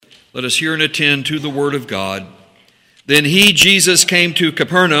Let us hear and attend to the word of God. Then he, Jesus, came to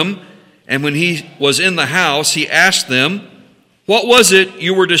Capernaum, and when he was in the house, he asked them, "What was it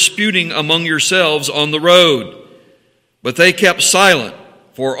you were disputing among yourselves on the road?" But they kept silent,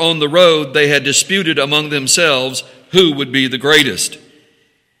 for on the road they had disputed among themselves who would be the greatest.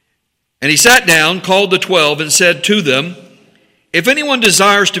 And he sat down, called the 12, and said to them, "If anyone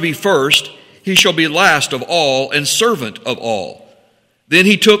desires to be first, he shall be last of all and servant of all." Then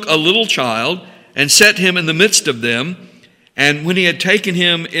he took a little child and set him in the midst of them, and when he had taken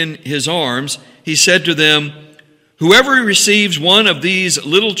him in his arms, he said to them, "Whoever receives one of these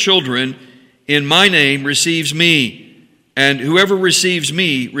little children in my name receives me, and whoever receives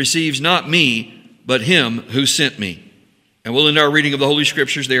me receives not me, but him who sent me." And we'll end our reading of the Holy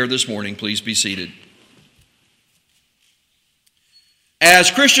Scriptures there this morning. Please be seated.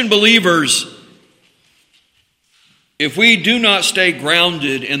 As Christian believers, if we do not stay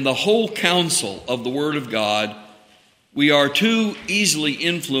grounded in the whole counsel of the Word of God, we are too easily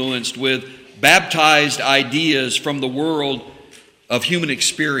influenced with baptized ideas from the world of human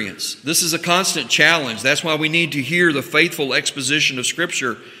experience. This is a constant challenge. That's why we need to hear the faithful exposition of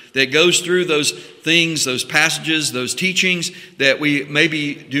Scripture that goes through those things, those passages, those teachings that we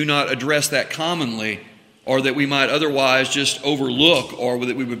maybe do not address that commonly, or that we might otherwise just overlook, or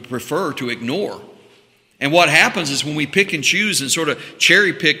that we would prefer to ignore. And what happens is when we pick and choose and sort of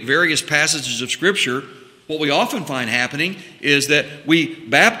cherry pick various passages of Scripture, what we often find happening is that we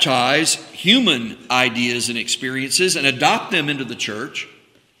baptize human ideas and experiences and adopt them into the church.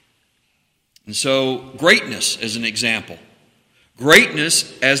 And so greatness is an example.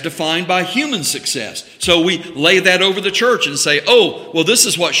 Greatness as defined by human success. So we lay that over the church and say, oh, well, this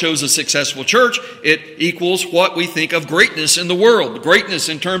is what shows a successful church. It equals what we think of greatness in the world. Greatness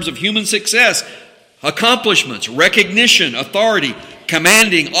in terms of human success. Accomplishments, recognition, authority,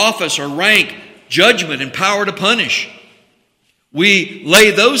 commanding office or rank, judgment, and power to punish. We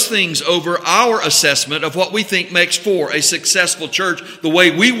lay those things over our assessment of what we think makes for a successful church, the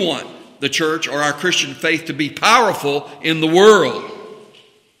way we want the church or our Christian faith to be powerful in the world.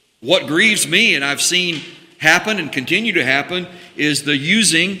 What grieves me, and I've seen happen and continue to happen, is the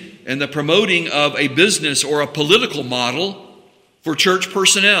using and the promoting of a business or a political model for church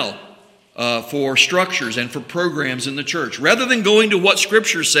personnel. For structures and for programs in the church, rather than going to what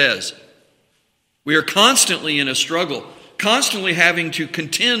Scripture says. We are constantly in a struggle, constantly having to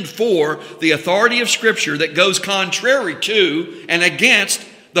contend for the authority of Scripture that goes contrary to and against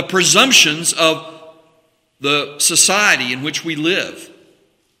the presumptions of the society in which we live.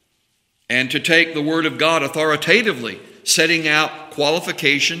 And to take the Word of God authoritatively, setting out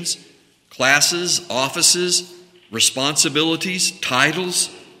qualifications, classes, offices, responsibilities, titles,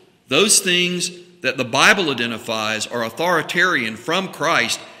 those things that the Bible identifies are authoritarian from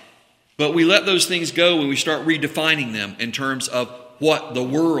Christ, but we let those things go when we start redefining them in terms of what the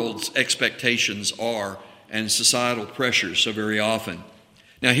world's expectations are and societal pressures so very often.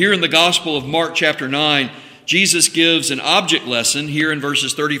 Now here in the Gospel of Mark chapter 9, Jesus gives an object lesson here in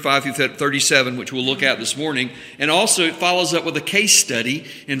verses 35 through 37, which we'll look at this morning, and also it follows up with a case study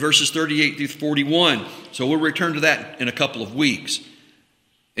in verses 38 through 41. So we'll return to that in a couple of weeks.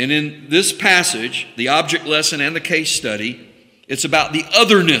 And in this passage, the object lesson and the case study, it's about the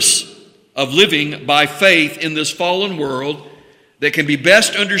otherness of living by faith in this fallen world that can be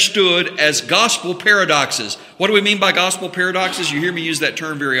best understood as gospel paradoxes. What do we mean by gospel paradoxes? You hear me use that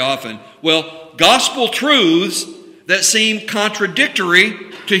term very often. Well, gospel truths that seem contradictory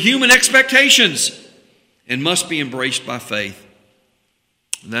to human expectations and must be embraced by faith.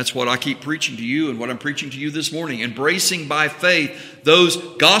 And that's what I keep preaching to you and what I'm preaching to you this morning. Embracing by faith those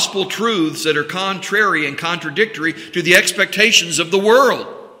gospel truths that are contrary and contradictory to the expectations of the world.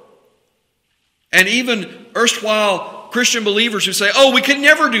 And even erstwhile Christian believers who say, oh, we can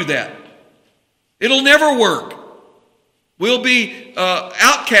never do that. It'll never work. We'll be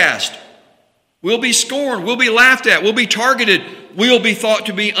outcast. We'll be scorned. We'll be laughed at. We'll be targeted. We'll be thought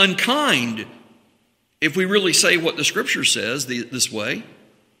to be unkind if we really say what the Scripture says this way.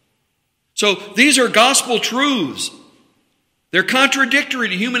 So these are gospel truths. They're contradictory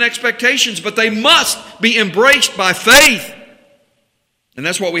to human expectations, but they must be embraced by faith. And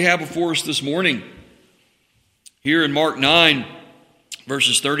that's what we have before us this morning. Here in Mark 9,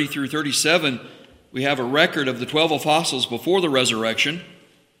 verses 30 through 37, we have a record of the 12 apostles before the resurrection,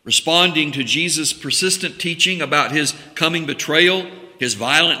 responding to Jesus' persistent teaching about his coming betrayal, his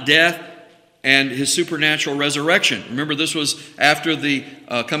violent death, and his supernatural resurrection. Remember, this was after the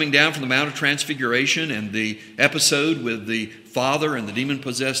coming down from the Mount of Transfiguration and the episode with the father and the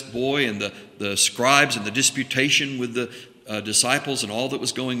demon-possessed boy and the scribes and the disputation with the disciples and all that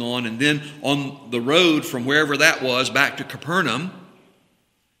was going on. And then on the road from wherever that was back to Capernaum,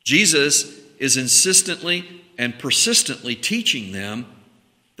 Jesus is insistently and persistently teaching them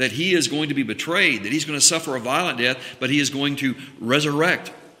that he is going to be betrayed, that he's going to suffer a violent death, but he is going to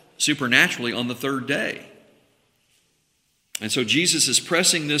resurrect supernaturally on the third day. And so Jesus is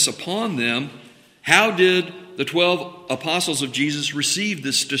pressing this upon them. How did the 12 apostles of Jesus receive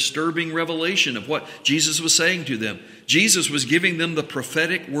this disturbing revelation of what Jesus was saying to them? Jesus was giving them the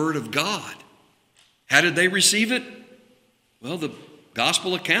prophetic word of God. How did they receive it? Well, the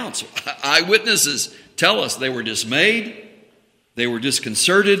gospel accounts, eyewitnesses tell us they were dismayed, they were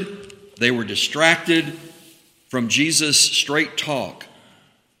disconcerted, they were distracted from Jesus' straight talk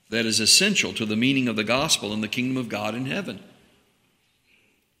that is essential to the meaning of the gospel and the kingdom of God in heaven.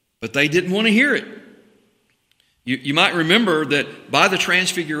 But they didn't want to hear it. You might remember that by the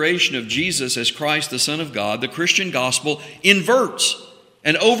transfiguration of Jesus as Christ, the Son of God, the Christian gospel inverts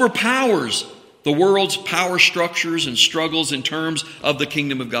and overpowers the world's power structures and struggles in terms of the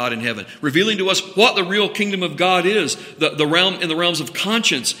kingdom of God in heaven, revealing to us what the real kingdom of God is, the realm in the realms of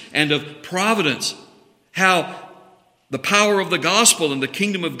conscience and of providence, how the power of the gospel and the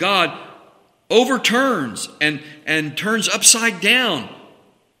kingdom of God overturns and turns upside down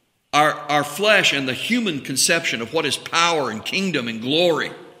our flesh and the human conception of what is power and kingdom and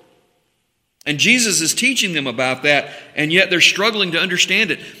glory. And Jesus is teaching them about that, and yet they're struggling to understand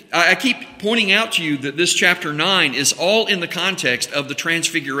it. I keep pointing out to you that this chapter 9 is all in the context of the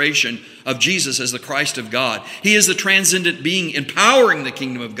transfiguration of Jesus as the Christ of God. He is the transcendent being empowering the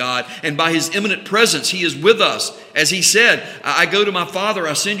kingdom of God, and by his immanent presence, he is with us. As he said, I go to my Father,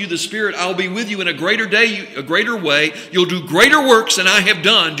 I send you the Spirit, I'll be with you in a greater way. You'll do greater works than I have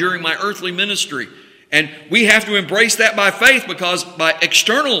done during my earthly ministry. And we have to embrace that by faith, because by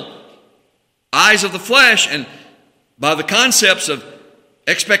external eyes of the flesh and by the concepts of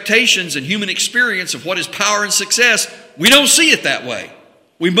expectations and human experience of what is power and success, we don't see it that way.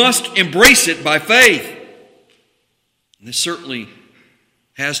 We must embrace it by faith. And this certainly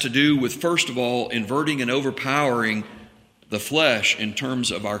has to do with, first of all, inverting and overpowering the flesh in terms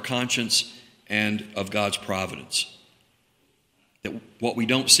of our conscience and of God's providence. That what we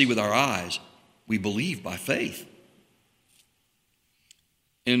don't see with our eyes, we believe by faith.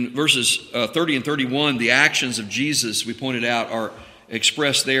 In verses 30 and 31, the actions of Jesus, we pointed out, are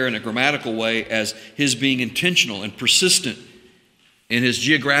expressed there in a grammatical way as his being intentional and persistent in his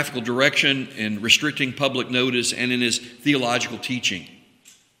geographical direction, in restricting public notice, and in his theological teaching.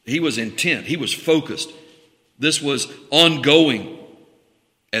 He was intent. He was focused. This was ongoing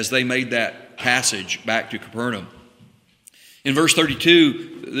as they made that passage back to Capernaum. In verse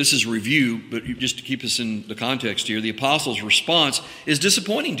 32, this is review, but just to keep us in the context here, the apostles' response is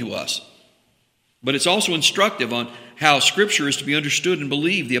disappointing to us. But it's also instructive on how Scripture is to be understood and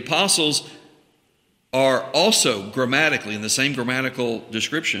believed. The apostles are also grammatically, in the same grammatical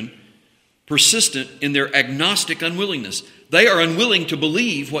description, persistent in their agnostic unwillingness. They are unwilling to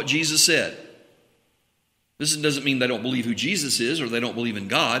believe what Jesus said. This doesn't mean they don't believe who Jesus is or they don't believe in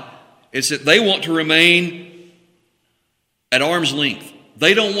God. It's that they want to remain at arm's length.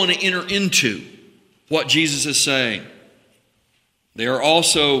 They don't want to enter into what Jesus is saying. They are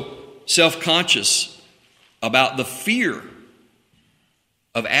also self-conscious about the fear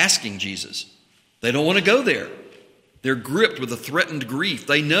of asking Jesus. They don't want to go there. They're gripped with a threatened grief.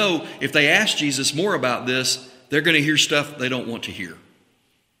 They know if they ask Jesus more about this, they're going to hear stuff they don't want to hear.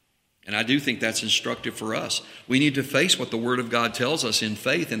 And I do think that's instructive for us. We need to face what the Word of God tells us in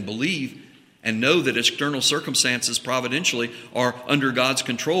faith and believe and know that external circumstances providentially are under God's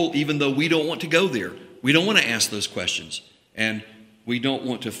control, even though we don't want to go there. We don't want to ask those questions, and we don't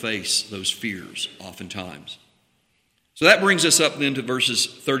want to face those fears oftentimes. So that brings us up then to verses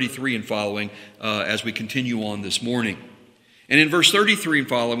 33 and following as we continue on this morning. And in verse 33 and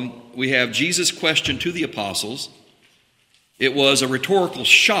following, we have Jesus' question to the apostles. It was a rhetorical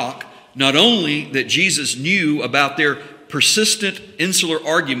shock, not only that Jesus knew about their persistent insular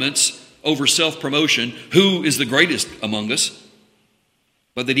arguments over self-promotion, who is the greatest among us,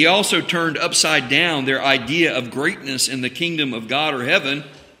 but that he also turned upside down their idea of greatness in the kingdom of God or heaven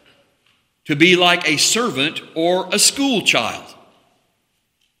to be like a servant or a school child.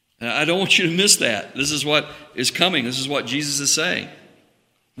 And I don't want you to miss that. This is what is coming. This is what Jesus is saying.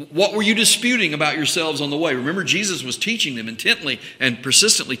 What were you disputing about yourselves on the way? Remember, Jesus was teaching them intently and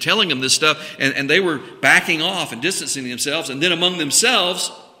persistently, telling them this stuff, and they were backing off and distancing themselves, and then among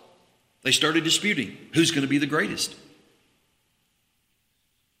themselves, they started disputing who's going to be the greatest.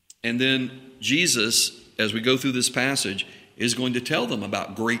 And then Jesus, as we go through this passage, is going to tell them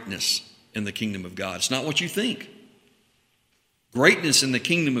about greatness in the kingdom of God. It's not what you think. Greatness in the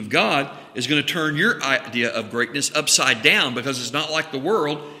kingdom of God is going to turn your idea of greatness upside down because it's not like the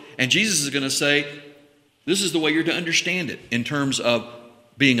world. And Jesus is going to say, this is the way you're to understand it in terms of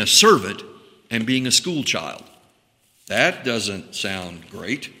being a servant and being a school child. That doesn't sound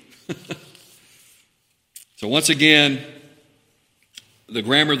great. So once again, the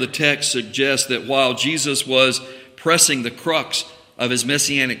grammar of the text suggests that while Jesus was pressing the crux of his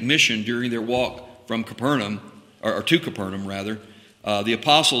messianic mission during their walk from Capernaum, or to Capernaum rather, the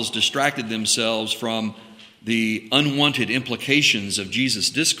apostles distracted themselves from the unwanted implications of Jesus'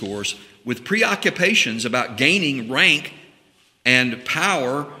 discourse with preoccupations about gaining rank and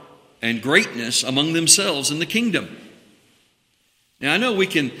power and greatness among themselves in the kingdom. Now I know we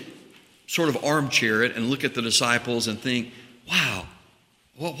can sort of armchair it and look at the disciples and think, wow,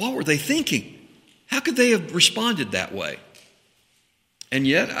 what were they thinking? How could they have responded that way? And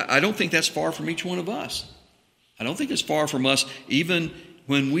yet, I don't think that's far from each one of us. I don't think it's far from us even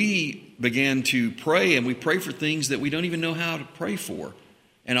when we began to pray, and we pray for things that we don't even know how to pray for.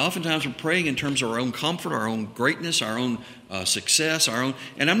 And oftentimes we're praying in terms of our own comfort, our own greatness, our own success, our own...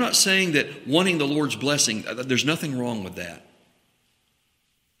 And I'm not saying that wanting the Lord's blessing, there's nothing wrong with that.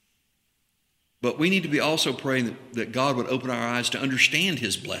 But we need to be also praying that God would open our eyes to understand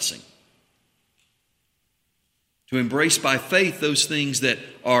his blessing. To embrace by faith those things that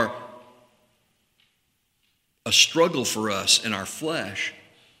are a struggle for us in our flesh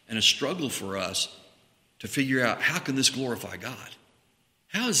and a struggle for us to figure out, how can this glorify God?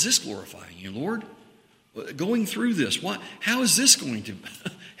 How is this glorifying you, Lord? Going through this, how is this going to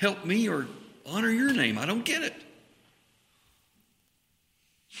help me or honor your name? I don't get it.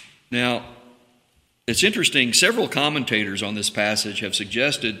 Now, it's interesting, several commentators on this passage have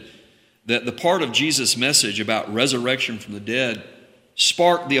suggested that the part of Jesus' message about resurrection from the dead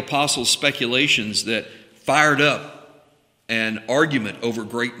sparked the apostles' speculations that fired up an argument over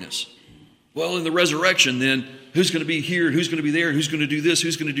greatness. Well, in the resurrection, then, who's going to be here, who's going to be there, who's going to do this,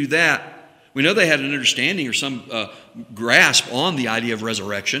 who's going to do that? We know they had an understanding or some grasp on the idea of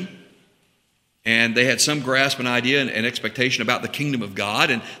resurrection. And they had some grasp and idea and expectation about the kingdom of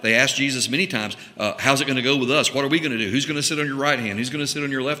God. And they asked Jesus many times, how's it going to go with us? What are we going to do? Who's going to sit on your right hand? Who's going to sit on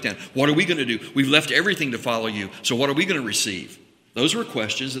your left hand? What are we going to do? We've left everything to follow you. So what are we going to receive? Those were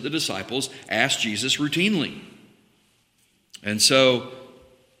questions that the disciples asked Jesus routinely. And so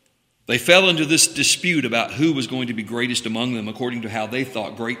they fell into this dispute about who was going to be greatest among them according to how they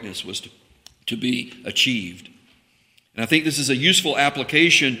thought greatness was to be achieved. And I think this is a useful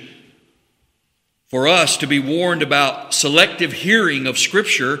application for us to be warned about selective hearing of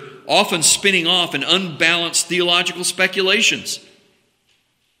Scripture, often spinning off in unbalanced theological speculations.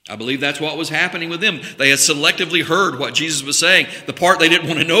 I believe that's what was happening with them. They had selectively heard what Jesus was saying, the part they didn't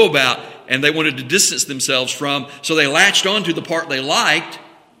want to know about, and they wanted to distance themselves from, so they latched onto the part they liked.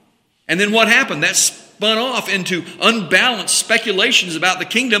 And then what happened? That spun off into unbalanced speculations about the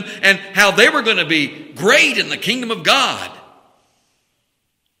kingdom and how they were going to be great in the kingdom of God.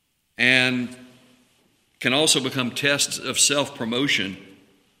 And can also become tests of self-promotion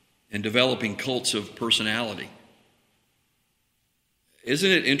and developing cults of personality. Isn't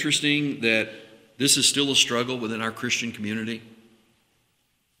it interesting that this is still a struggle within our Christian community?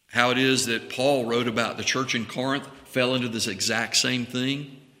 How it is that Paul wrote about the church in Corinth fell into this exact same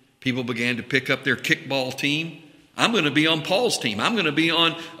thing. People began to pick up their kickball team. I'm going to be on Paul's team. I'm going to be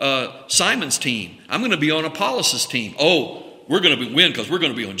on Simon's team. I'm going to be on Apollos' team. Oh, we're going to win because we're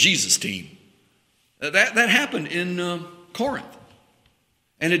going to be on Jesus' team. That happened in Corinth.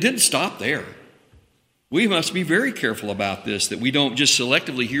 And it didn't stop there. We must be very careful about this, that we don't just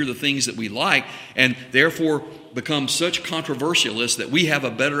selectively hear the things that we like and therefore become such controversialists that we have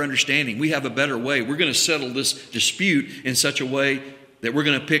a better understanding, we have a better way. We're going to settle this dispute in such a way that we're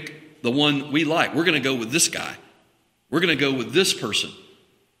going to pick the one we like. We're going to go with this guy. We're going to go with this person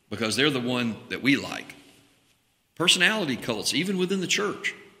because they're the one that we like. Personality cults, even within the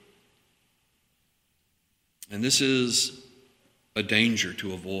church. And this is a danger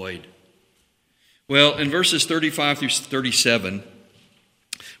to avoid. Well, in verses 35 through 37,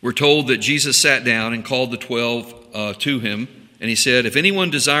 we're told that Jesus sat down and called the 12 to him. And he said, if anyone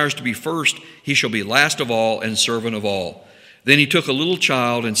desires to be first, he shall be last of all and servant of all. Then he took a little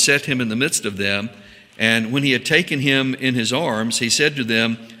child and set him in the midst of them. And when he had taken him in his arms, he said to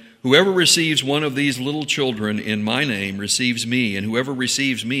them, whoever receives one of these little children in my name receives me, and whoever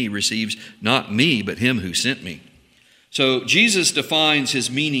receives me receives not me, but him who sent me. So Jesus defines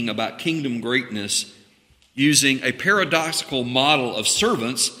his meaning about kingdom greatness using a paradoxical model of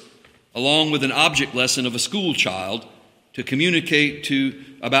servants along with an object lesson of a school child to communicate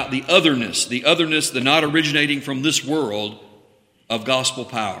about the otherness, the not originating from this world, of gospel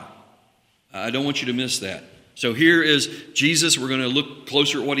power. I don't want you to miss that. So here is Jesus. We're going to look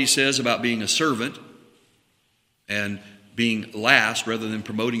closer at what he says about being a servant and being last rather than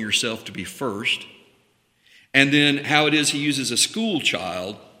promoting yourself to be first. And then how it is he uses a school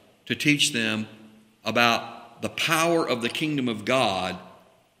child to teach them about the power of the kingdom of God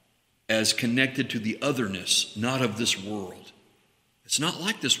as connected to the otherness, not of this world. It's not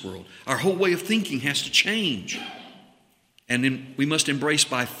like this world. Our whole way of thinking has to change. And then we must embrace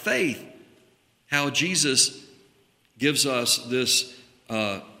by faith how Jesus gives us this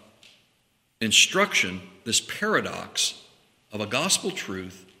instruction, this paradox of a gospel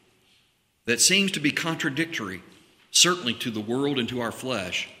truth that seems to be contradictory, certainly to the world and to our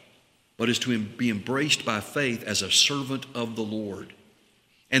flesh, but is to be embraced by faith as a servant of the Lord.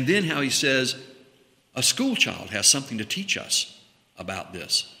 And then how he says a school child has something to teach us about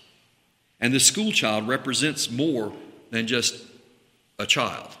this. And the school child represents more than just a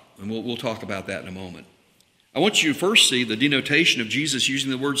child. And we'll talk about that in a moment. I want you to first see the denotation of Jesus using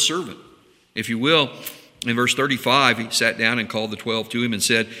the word servant. If you will, in verse 35, he sat down and called the 12 to him and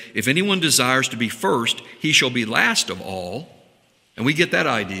said, "If anyone desires to be first, he shall be last of all." And we get that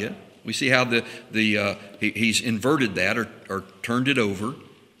idea. We see how he's inverted that or turned it over.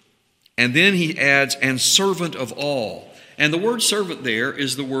 And then he adds, "and servant of all." And the word servant there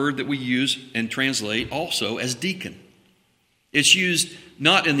is the word that we use and translate also as deacon. It's used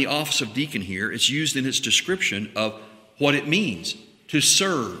not in the office of deacon here. It's used in its description of what it means to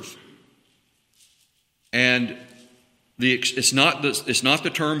serve. And it's not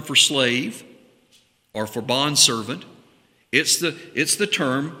the term for slave or for bondservant. It's the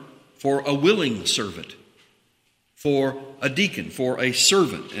term for a willing servant, for a deacon, for a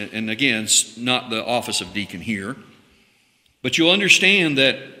servant. And again, it's not the office of deacon here. But you'll understand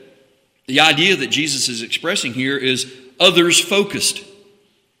that the idea that Jesus is expressing here is others-focused,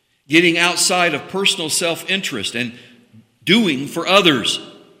 getting outside of personal self-interest and doing for others.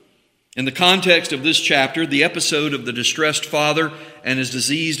 In the context of this chapter, the episode of the distressed father and his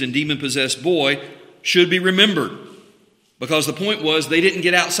diseased and demon-possessed boy should be remembered, because the point was they didn't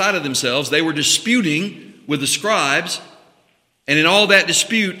get outside of themselves. They were disputing with the scribes, and in all that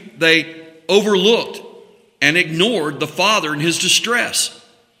dispute, they overlooked and ignored the father in his distress.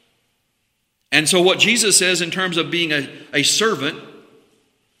 And so what Jesus says in terms of being a servant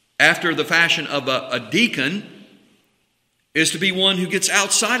after the fashion of a deacon is to be one who gets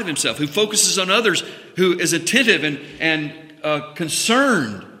outside of himself, who focuses on others, who is attentive and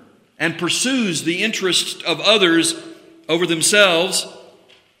concerned and pursues the interests of others over themselves.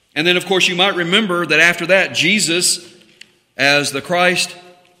 And then, of course, you might remember that after that, Jesus, as the Christ,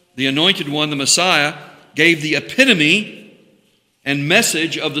 the anointed one, the Messiah, gave the epitome and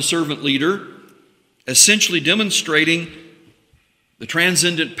message of the servant leader, essentially demonstrating the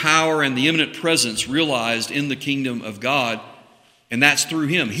transcendent power and the immanent presence realized in the kingdom of God, and that's through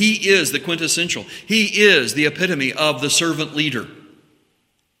him. He is the quintessential. He is the epitome of the servant leader.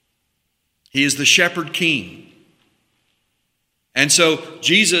 He is the shepherd king. And so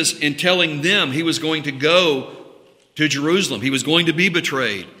Jesus, in telling them he was going to go to Jerusalem, he was going to be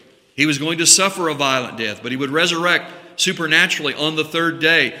betrayed, he was going to suffer a violent death, but he would resurrect supernaturally on the third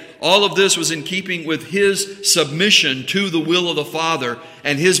day. All of this was in keeping with his submission to the will of the Father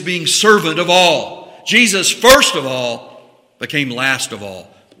and his being servant of all. Jesus, first of all, became last of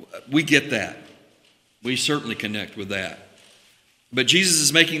all. We get that. We certainly connect with that. But Jesus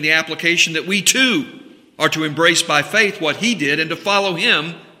is making the application that we too are to embrace by faith what he did and to follow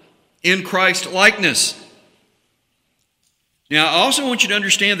him in Christ likeness. Now, I also want you to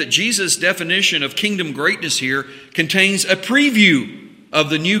understand that Jesus' definition of kingdom greatness here contains a preview of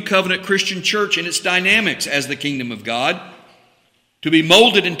the new covenant Christian church and its dynamics as the kingdom of God, to be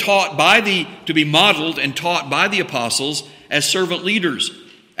molded and taught to be modeled and taught by the apostles as servant leaders.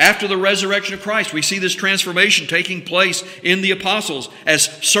 After the resurrection of Christ, we see this transformation taking place in the apostles as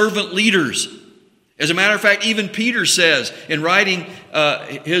servant leaders. As a matter of fact, even Peter says, in writing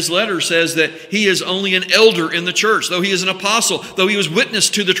his letter, says that he is only an elder in the church, though he is an apostle, though he was witness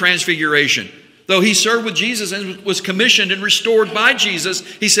to the transfiguration, though he served with Jesus and was commissioned and restored by Jesus.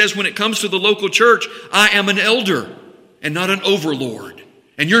 He says, when it comes to the local church, I am an elder and not an overlord.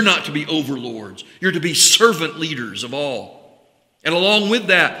 And you're not to be overlords. You're to be servant leaders of all. And along with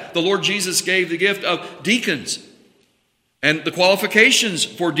that, the Lord Jesus gave the gift of deacons and the qualifications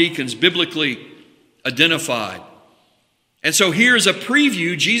for deacons biblically identified. And so here's a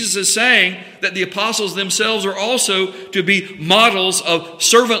preview. Jesus is saying that the apostles themselves are also to be models of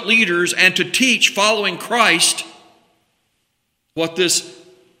servant leaders and to teach, following Christ, what this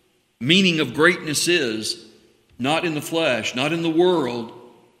meaning of greatness is not in the flesh, not in the world,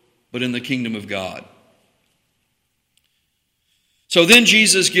 but in the kingdom of God. So then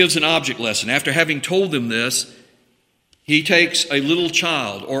Jesus gives an object lesson. After having told them this, he takes a little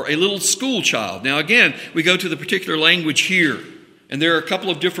child or a little school child. Now again, we go to the particular language here. And there are a couple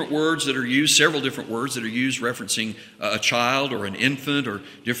of different words that are used, several different words that are used referencing a child or an infant or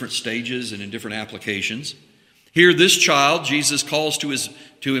different stages and in different applications. Here, this child, Jesus calls to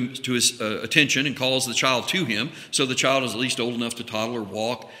his attention and calls the child to him. So the child is at least old enough to toddle or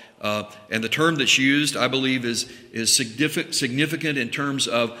walk. And the term that's used, I believe, is significant in terms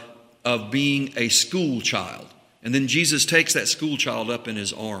of being a school child. And then Jesus takes that school child up in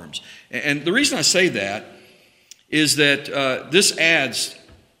his arms. And the reason I say that is that this adds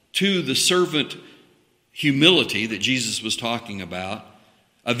to the servant humility that Jesus was talking about,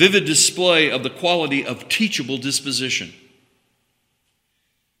 a vivid display of the quality of teachable disposition.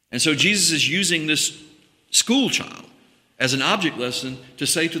 And so Jesus is using this school child as an object lesson to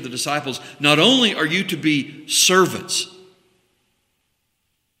say to the disciples, not only are you to be servants,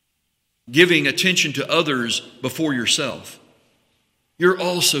 giving attention to others before yourself, you're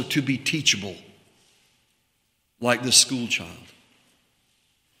also to be teachable, like this school child.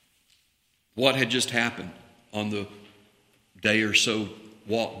 What had just happened on the day or so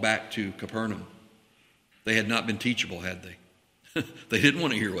walk back to Capernaum? They had not been teachable, had they? They didn't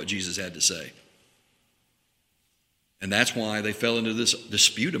want to hear what Jesus had to say. And that's why they fell into this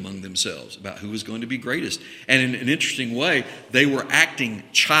dispute among themselves about who was going to be greatest. And in an interesting way, they were acting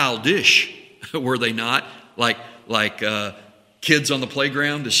childish, were they not? Like kids on the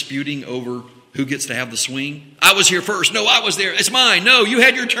playground disputing over who gets to have the swing. I was here first. No, I was there. It's mine. No, you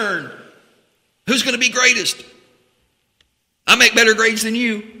had your turn. Who's going to be greatest? I make better grades than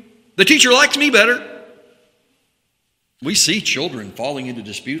you. The teacher likes me better. We see children falling into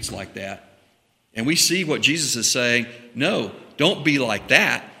disputes like that. And we see what Jesus is saying. No, don't be like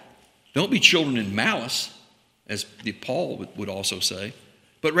that. Don't be children in malice, as Paul would also say.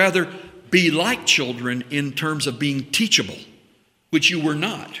 But rather, be like children in terms of being teachable, which you were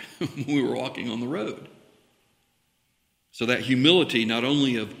not when we were walking on the road. So that humility, not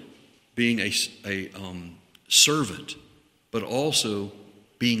only of being a servant, but also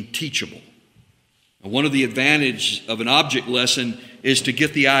being teachable. And one of the advantages of an object lesson is to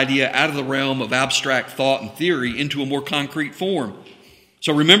get the idea out of the realm of abstract thought and theory into a more concrete form.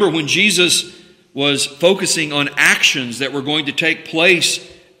 So remember when Jesus was focusing on actions that were going to take place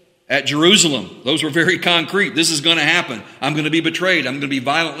at Jerusalem, those were very concrete. This is going to happen. I'm going to be betrayed. I'm going to be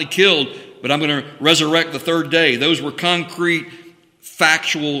violently killed, but I'm going to resurrect the third day. Those were concrete,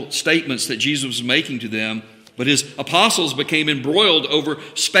 factual statements that Jesus was making to them. But his apostles became embroiled over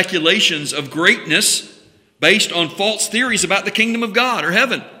speculations of greatness based on false theories about the kingdom of God or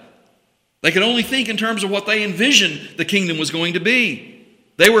heaven. They could only think in terms of what they envisioned the kingdom was going to be.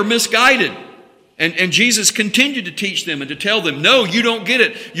 They were misguided. And Jesus continued to teach them and to tell them, no, you don't get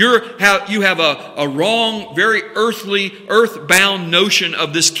it. You have a wrong, very earthly, earthbound notion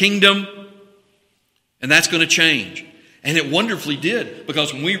of this kingdom, and that's going to change. And it wonderfully did,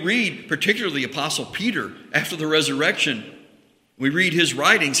 because when we read, particularly the Apostle Peter, after the resurrection, we read his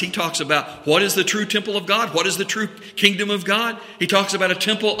writings, he talks about what is the true temple of God, what is the true kingdom of God. He talks about a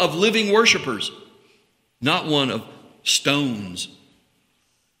temple of living worshipers, not one of stones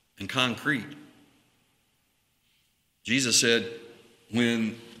and concrete. Jesus said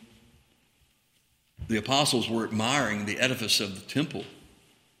when the apostles were admiring the edifice of the temple,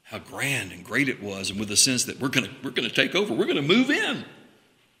 how grand and great it was, and with the sense that we're going to take over, we're going to move in.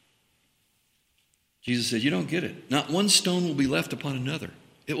 Jesus said, you don't get it. Not one stone will be left upon another.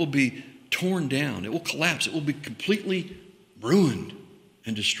 It will be torn down. It will collapse. It will be completely ruined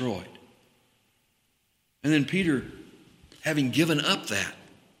and destroyed. And then Peter, having given up that,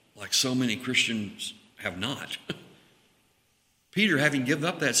 like so many Christians have not, Peter, having given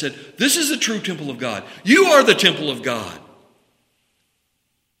up that, said, this is the true temple of God. You are the temple of God.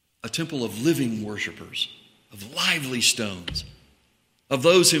 A temple of living worshipers, of lively stones, of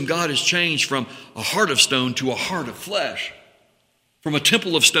those whom God has changed from a heart of stone to a heart of flesh, from a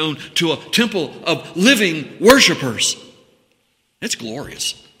temple of stone to a temple of living worshipers. It's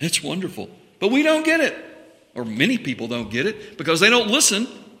glorious. It's wonderful. But we don't get it, or many people don't get it, because they don't listen,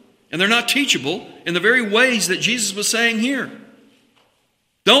 and they're not teachable in the very ways that Jesus was saying here.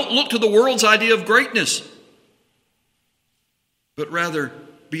 Don't look to the world's idea of greatness, but rather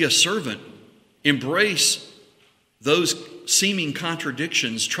be a servant. Embrace those seeming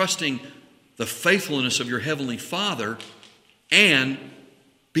contradictions, trusting the faithfulness of your Heavenly Father, and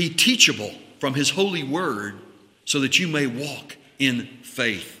be teachable from His holy word so that you may walk in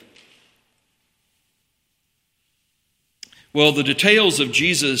faith. Well, the details of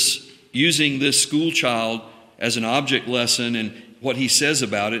Jesus using this school child as an object lesson and what he says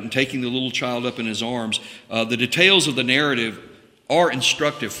about it and taking the little child up in his arms, the details of the narrative are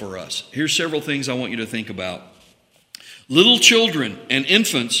instructive for us. Here's several things I want you to think about. Little children and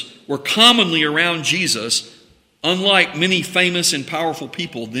infants were commonly around Jesus, unlike many famous and powerful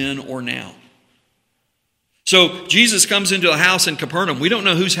people then or now. So Jesus comes into a house in Capernaum. We don't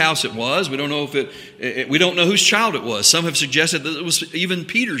know whose house it was. We don't know we don't know whose child it was. Some have suggested that it was even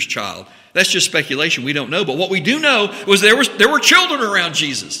Peter's child. That's just speculation. We don't know. But what we do know was there were children around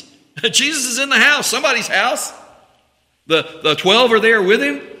Jesus. Jesus is in the house, somebody's house. The 12 are there with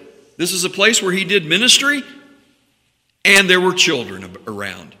him. This is a place where he did ministry. And there were children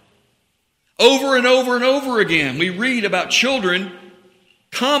around. Over and over and over again, we read about children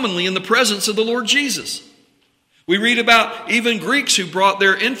commonly in the presence of the Lord Jesus. We read about even Greeks who brought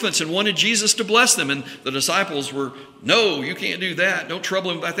their infants and wanted Jesus to bless them. And the disciples were, no, you can't do that. Don't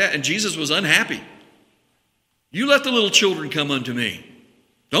trouble him about that. And Jesus was unhappy. You let the little children come unto me.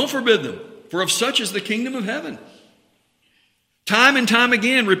 Don't forbid them, for of such is the kingdom of heaven. Time and time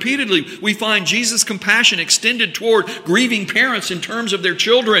again, repeatedly, we find Jesus' compassion extended toward grieving parents in terms of their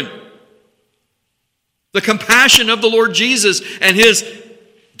children. The compassion of the Lord Jesus and his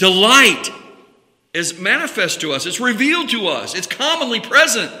delight is manifest to us. It's revealed to us. It's commonly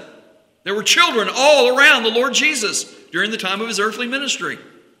present. There were children all around the Lord Jesus during the time of his earthly ministry.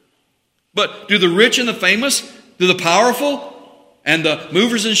 But do the rich and the famous, do the powerful and the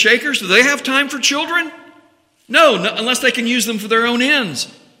movers and shakers, do they have time for children? No, unless they can use them for their own ends.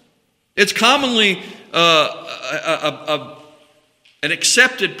 It's commonly an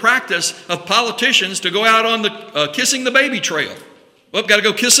accepted practice of politicians to go out on the kissing the baby trail. Well, got to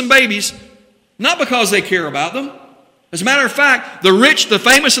go kiss some babies. Not because they care about them. As a matter of fact, the rich, the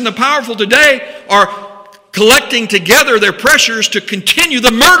famous, and the powerful today are collecting together their pressures to continue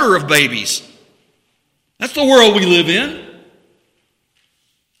the murder of babies. That's the world we live in.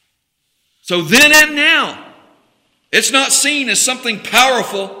 So then and now, it's not seen as something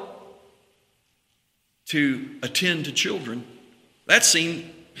powerful to attend to children. That's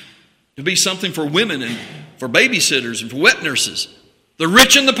seen to be something for women and for babysitters and for wet nurses. The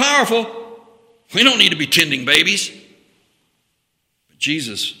rich and the powerful, we don't need to be tending babies. But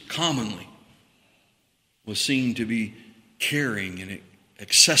Jesus commonly was seen to be caring and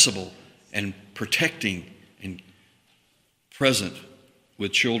accessible and protecting and present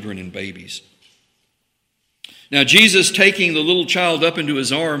with children and babies. Now, Jesus taking the little child up into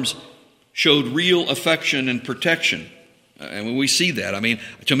his arms showed real affection and protection. And when we see that,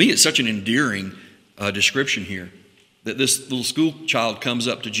 to me, it's such an endearing description here. That this little school child comes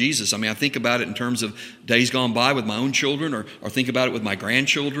up to Jesus. I think about it in terms of days gone by with my own children, or think about it with my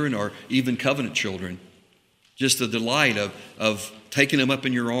grandchildren, or even covenant children. Just the delight of taking them up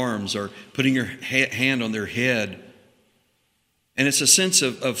in your arms, or putting your hand on their head. And it's a sense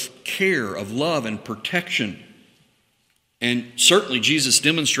of care, of love and protection. And certainly Jesus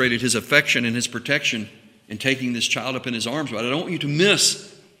demonstrated his affection and his protection in taking this child up in his arms. But I don't want you to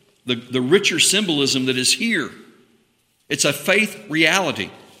miss the richer symbolism that is here. It's a faith reality.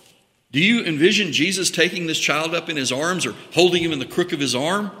 Do you envision Jesus taking this child up in his arms or holding him in the crook of his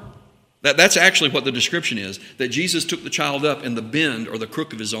arm? That's actually what the description is, that Jesus took the child up in the bend or the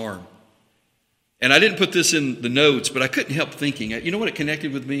crook of his arm. And I didn't put this in the notes, but I couldn't help thinking, you know what it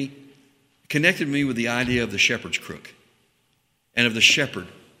connected with me? It connected me with the idea of the shepherd's crook and of the shepherd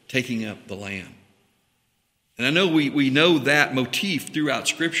taking up the lamb. And I know we know that motif throughout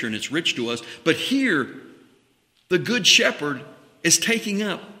Scripture and it's rich to us, but here, the good shepherd is taking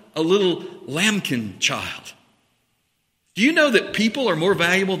up a little lambkin child. Do you know that people are more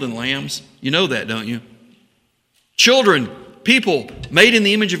valuable than lambs? You know that, don't you? Children, people made in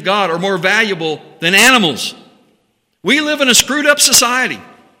the image of God are more valuable than animals. We live in a screwed up society.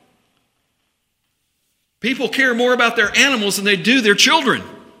 People care more about their animals than they do their children.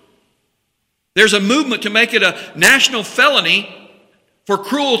 There's a movement to make it a national felony for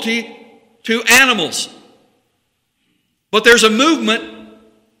cruelty to animals. But there's a movement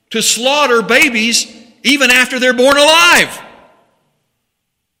to slaughter babies even after they're born alive.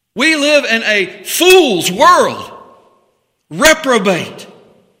 We live in a fool's world, reprobate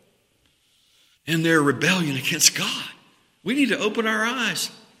in their rebellion against God. We need to open our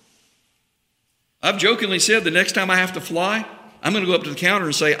eyes. I've jokingly said the next time I have to fly, I'm going to go up to the counter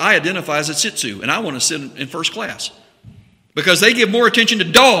and say, I identify as a Shih Tzu, and I want to sit in first class. Because they give more attention to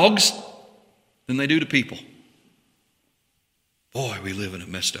dogs than they do to people. Boy, we live in a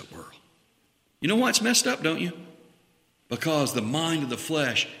messed up world. You know why it's messed up, don't you? Because the mind of the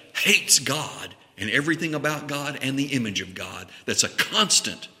flesh hates God and everything about God and the image of God that's a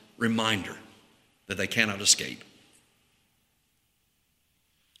constant reminder that they cannot escape.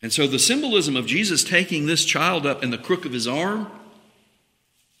 And so the symbolism of Jesus taking this child up in the crook of his arm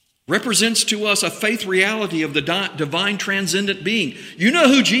represents to us a faith reality of the divine transcendent being. You know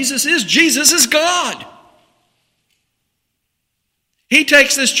who Jesus is? Jesus is God. He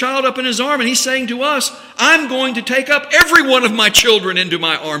takes this child up in his arm and he's saying to us, I'm going to take up every one of my children into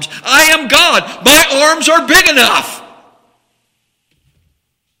my arms. I am God. My arms are big enough.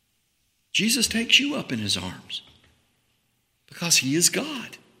 Jesus takes you up in his arms because he is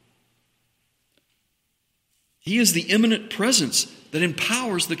God. He is the immanent presence that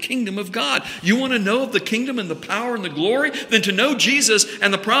empowers the kingdom of God. You want to know of the kingdom and the power and the glory? Then to know Jesus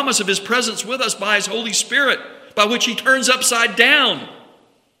and the promise of his presence with us by his Holy Spirit, by which he turns upside down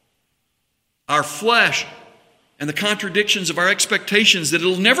our flesh and the contradictions of our expectations that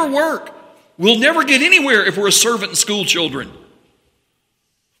it'll never work. We'll never get anywhere if we're a servant and school children.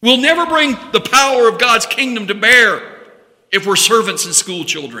 We'll never bring the power of God's kingdom to bear if we're servants and school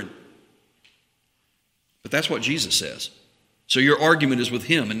children. But that's what Jesus says. So your argument is with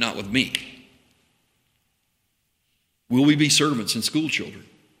him and not with me. Will we be servants and school children?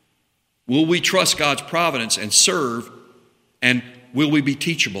 Will we trust God's providence and serve? And will we be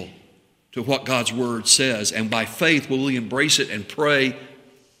teachable to what God's word says? And by faith, will we embrace it and pray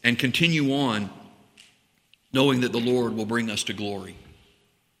and continue on, knowing that the Lord will bring us to glory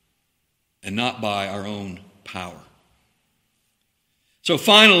and not by our own power? So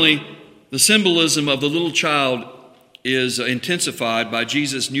finally, the symbolism of the little child is intensified by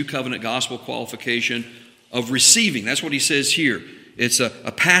Jesus' New Covenant gospel qualification of receiving. That's what he says here. It's a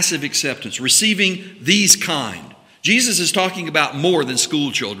passive acceptance, receiving these kind. Jesus is talking about more than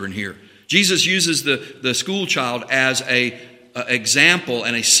school children here. Jesus uses the school child as an example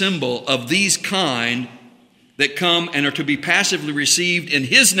and a symbol of these kind that come and are to be passively received in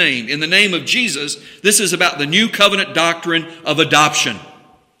his name, in the name of Jesus. This is about the New Covenant doctrine of adoption.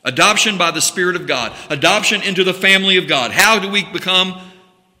 Adoption by the Spirit of God. Adoption into the family of God. How do we become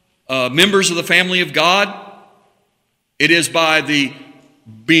members of the family of God? It is by the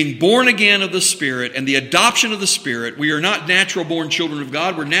being born again of the Spirit and the adoption of the Spirit. We are not natural born children of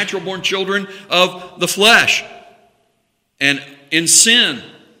God. We're natural born children of the flesh. And in sin,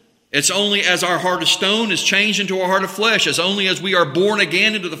 it's only as our heart of stone is changed into a heart of flesh, as only as we are born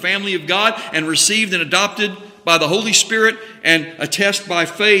again into the family of God and received and adopted by the Holy Spirit and attest by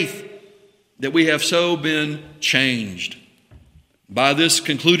faith that we have so been changed. By this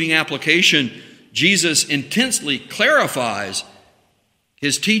concluding application, Jesus intensely clarifies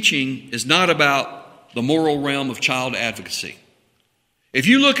his teaching is not about the moral realm of child advocacy. If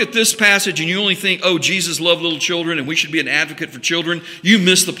you look at this passage and you only think, oh, Jesus loved little children and we should be an advocate for children, you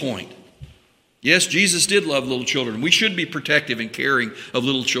miss the point. Yes, Jesus did love little children. We should be protective and caring of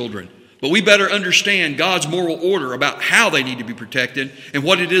little children. But we better understand God's moral order about how they need to be protected and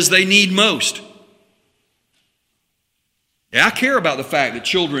what it is they need most. Yeah, I care about the fact that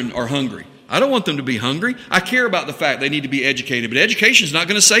children are hungry. I don't want them to be hungry. I care about the fact they need to be educated, but education is not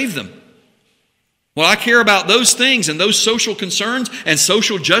going to save them. Well, I care about those things and those social concerns and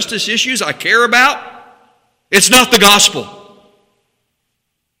social justice issues I care about. It's not the gospel.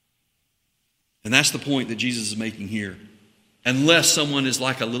 And that's the point that Jesus is making here. Unless someone is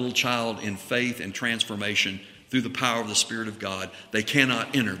like a little child in faith and transformation through the power of the Spirit of God, they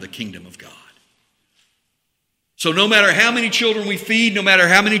cannot enter the kingdom of God. So no matter how many children we feed, no matter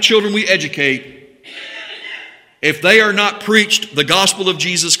how many children we educate, if they are not preached the gospel of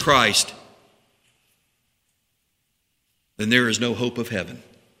Jesus Christ, then there is no hope of heaven.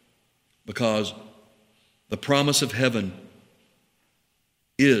 Because the promise of heaven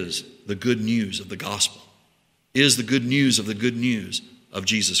is the good news of the gospel. Is the good news of the good news of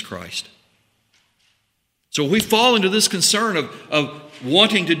Jesus Christ. So we fall into this concern of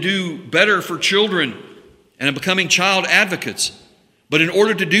wanting to do better for children and of becoming child advocates. But in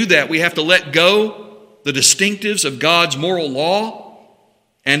order to do that, we have to let go the distinctives of God's moral law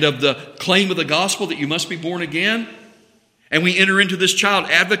and of the claim of the gospel that you must be born again. And we enter into this child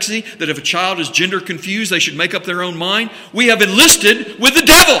advocacy that if a child is gender confused, they should make up their own mind. We have enlisted with the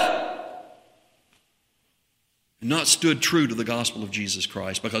devil. And not stood true to the gospel of Jesus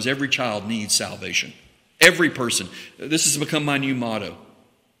Christ, because every child needs salvation. Every person. This has become my new motto.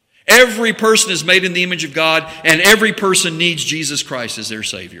 Every person is made in the image of God, and every person needs Jesus Christ as their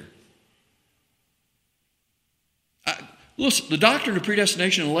Savior. Listen, the doctrine of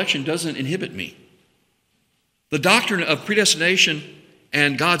predestination and election doesn't inhibit me. The doctrine of predestination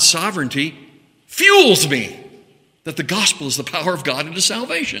and God's sovereignty fuels me that the gospel is the power of God into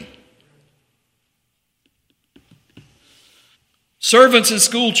salvation. Servants and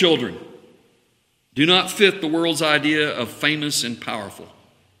school children do not fit the world's idea of famous and powerful.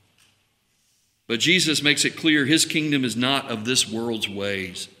 But Jesus makes it clear his kingdom is not of this world's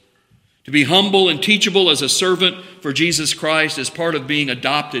ways. To be humble and teachable as a servant for Jesus Christ is part of being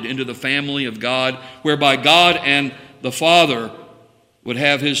adopted into the family of God, whereby God and the Father would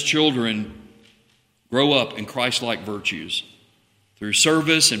have his children grow up in Christ-like virtues through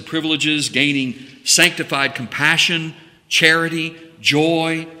service and privileges, gaining sanctified compassion, charity,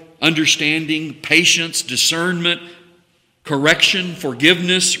 joy, understanding, patience, discernment, correction,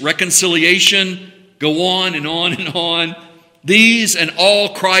 forgiveness, reconciliation, go on and on and on. These and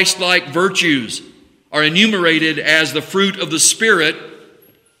all Christ-like virtues are enumerated as the fruit of the Spirit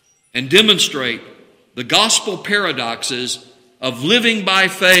and demonstrate the gospel paradoxes of living by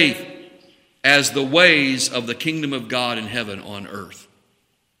faith as the ways of the kingdom of God in heaven on earth.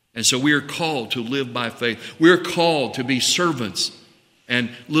 And so we are called to live by faith. We are called to be servants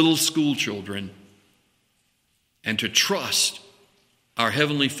and little school children and to trust our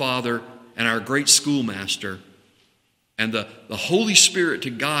Heavenly Father and our great schoolmaster and the Holy Spirit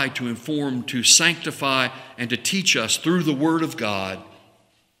to guide, to inform, to sanctify, and to teach us through the Word of God.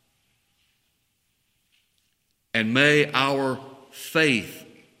 And may our faith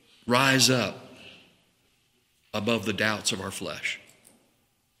rise up above the doubts of our flesh.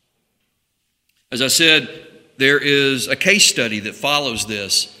 As I said, there is a case study that follows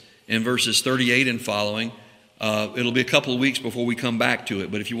this in verses 38 and following. It'll be a couple of weeks before we come back to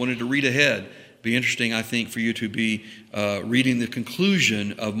it, but if you wanted to read ahead, it'd be interesting, I think, for you to be reading the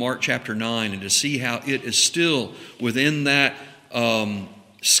conclusion of Mark chapter 9 and to see how it is still within that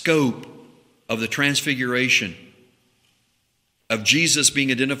scope of the transfiguration of Jesus being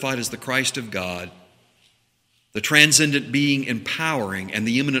identified as the Christ of God, the transcendent being empowering, and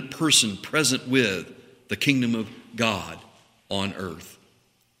the immanent person present with the kingdom of God on earth.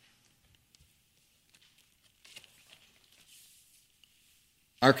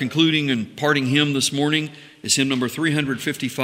 Our concluding and parting hymn this morning is hymn number 355.